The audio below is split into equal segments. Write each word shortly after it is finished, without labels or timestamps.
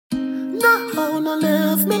No, no,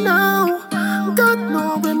 leave me now. God,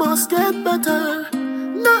 no, we must get better.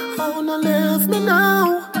 No, no, leave me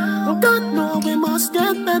now. God, no, we must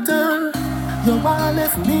get better. You all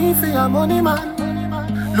left me for your money,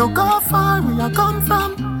 man. Look how far we are come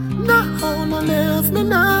from. No, no, leave me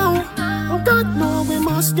now. God, no, we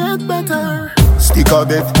must get better. Stick a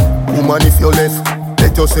bet, woman if you left,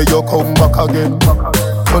 let you say you come back again.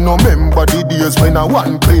 You no remember the days when I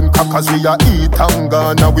one clean cockers we a eat and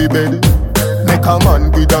gone a we bed. Make a man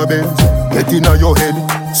with a Benz, get inna your head,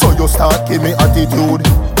 so you start give me attitude.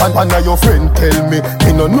 And one of your friend tell me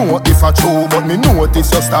no know if I true, but me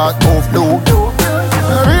notice you start move low. You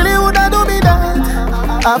really woulda do me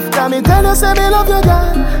that, after me tell you say me love you,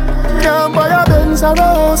 girl. Can't buy a Benz or a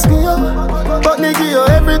house for you, but me give you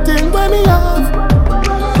everything when me have.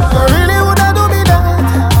 You really woulda do me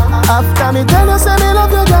that, after me tell you say me love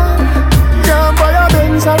you, girl. Can't buy a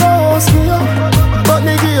Benz or a house for you, but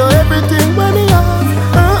me give you everything when me have.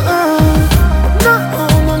 No,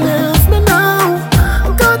 no, leave me now.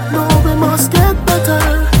 God, no, we must get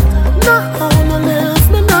better. No, no, leave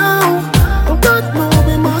me now. God, no,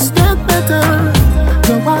 we must get better.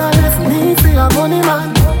 You all left me for your money, man.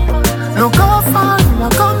 Look how far I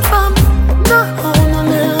come from. No, no,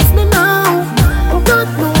 leave me now. God,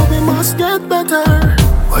 no, we must get better.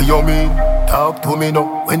 What you mean? Talk to me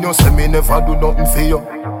now. When you say me never do nothing for you.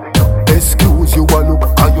 Excuse you a look,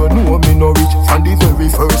 and you know me no rich. From the very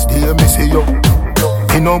first day me see you.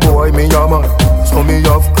 Me no boy, me a man, so me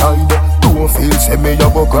have pride. Don't feel say me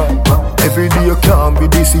a go cry. Every day can't be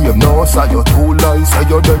the same. No, say you too lies. Say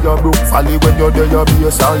you there you broke valley when you there you be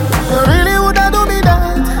a side. You really woulda do me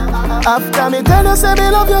that, after me tell you say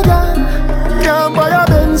me love you, girl. Can't buy a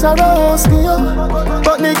Benz or a house for you,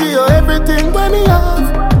 but me give you everything when me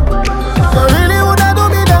have. You really woulda do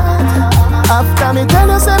me that, after me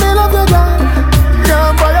tell you say me love you, girl.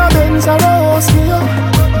 Can't buy a Benz or a house for you,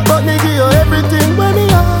 but me give you everything when me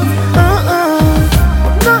have.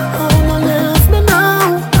 No, no, leave me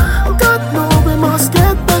now. God, no, we must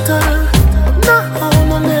get better. No,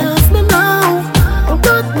 no, leave me now.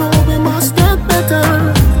 God, no, we must get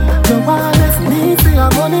better. You all left me for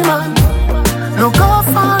your money, man. Look how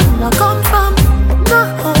far I come from. No,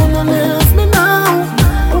 no, leave me now.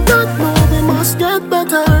 God, no, we must get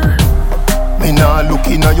better. Me nah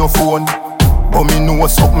looking at your phone, but me know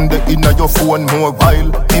something that inna your phone more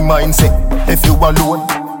while. Me mind say if you alone,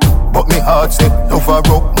 but me heart say love a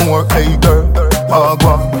rock more. Hey girl,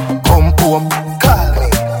 wagwan, come home, call me.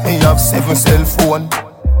 Me have 7 cell phone.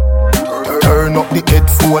 Turn up the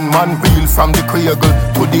headphone, man, reel from the cradle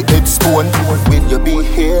to the headstone. When you be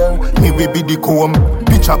here, me will be the comb.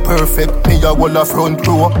 Picture perfect, me a wall a front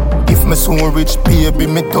row. If me so rich, baby,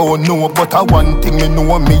 me don't know. But I one thing me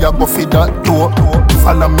know, me a go for that door.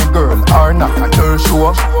 Follow me girl, or not at your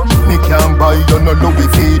show. Me can't buy you no Louis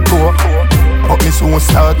Vuitton, but me so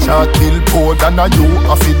start chat billboard. And you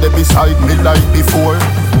a fit there beside me like before.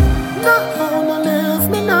 No, no, leave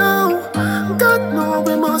me now. God, no,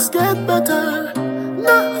 we must get better.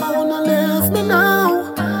 No, no, leave me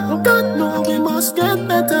now. God, no, we must get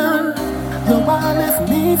better. You all left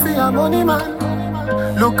me for your money, man.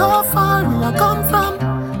 Look how far we are come from.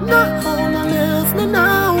 No, no, leave me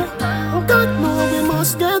now. God, no, we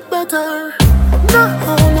must get better. No,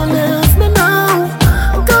 no, leave me now.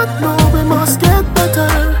 God, no, we must get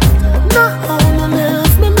better. No, no,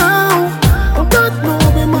 leave me now. God, no,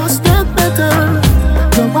 we must get better.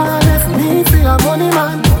 You all left me for your money,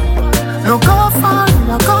 man. Look how far